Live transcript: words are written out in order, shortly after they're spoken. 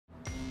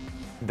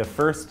The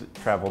first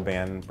travel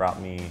ban brought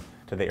me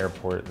to the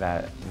airport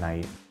that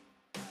night.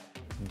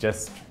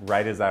 Just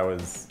right as I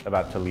was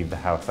about to leave the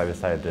house, I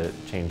decided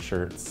to change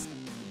shirts.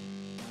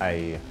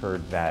 I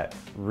heard that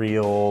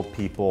real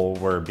people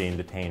were being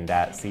detained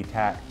at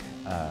SeaTac,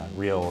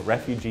 real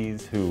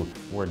refugees who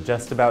were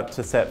just about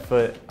to set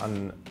foot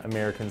on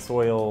American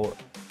soil.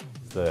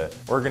 The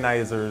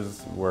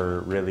organizers were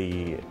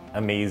really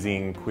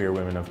amazing queer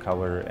women of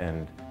color,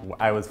 and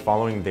I was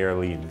following their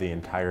lead the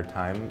entire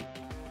time.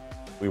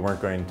 We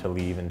weren't going to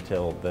leave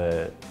until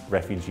the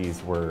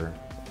refugees were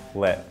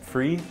let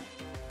free.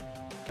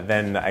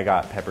 Then I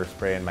got pepper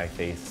spray in my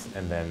face,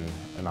 and then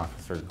an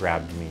officer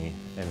grabbed me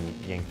and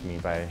yanked me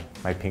by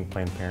my pink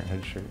Planned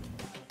Parenthood shirt.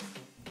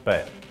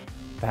 But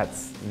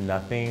that's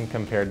nothing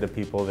compared to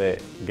people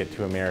that get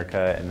to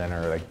America and then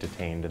are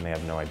detained and they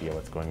have no idea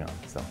what's going on.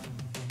 So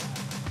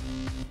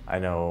I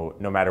know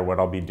no matter what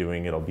I'll be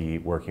doing, it'll be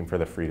working for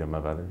the freedom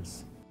of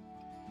others.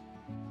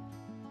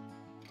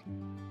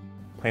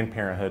 Planned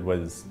Parenthood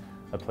was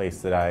a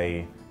place that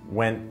I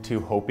went to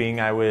hoping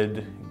I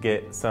would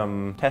get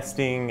some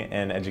testing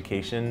and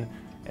education,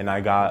 and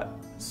I got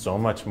so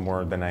much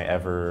more than I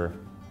ever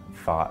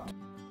thought.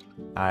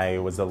 I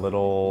was a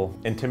little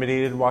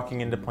intimidated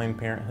walking into Planned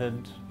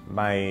Parenthood.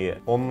 My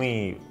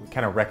only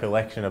kind of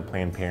recollection of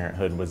Planned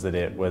Parenthood was that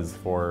it was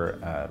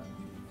for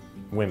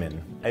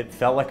women. It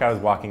felt like I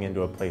was walking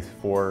into a place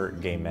for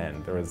gay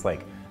men. There was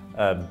like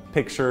a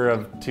picture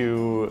of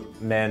two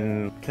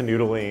men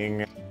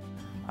canoodling.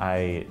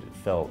 I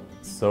felt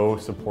so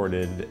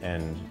supported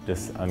and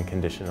just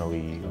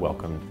unconditionally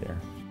welcomed there.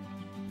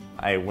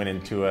 I went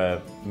into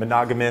a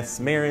monogamous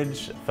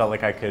marriage, felt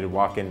like I could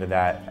walk into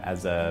that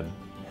as a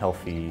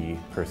healthy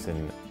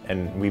person.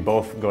 And we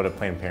both go to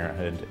Planned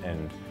Parenthood,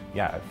 and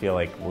yeah, I feel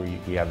like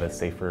we have a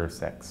safer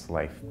sex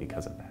life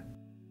because of that.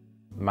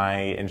 My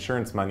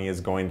insurance money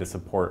is going to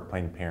support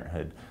Planned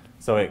Parenthood,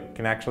 so it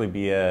can actually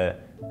be an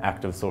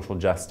act of social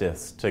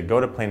justice to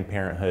go to Planned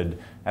Parenthood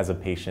as a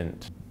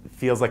patient.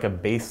 Feels like a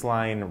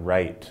baseline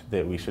right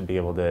that we should be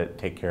able to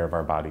take care of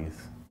our bodies.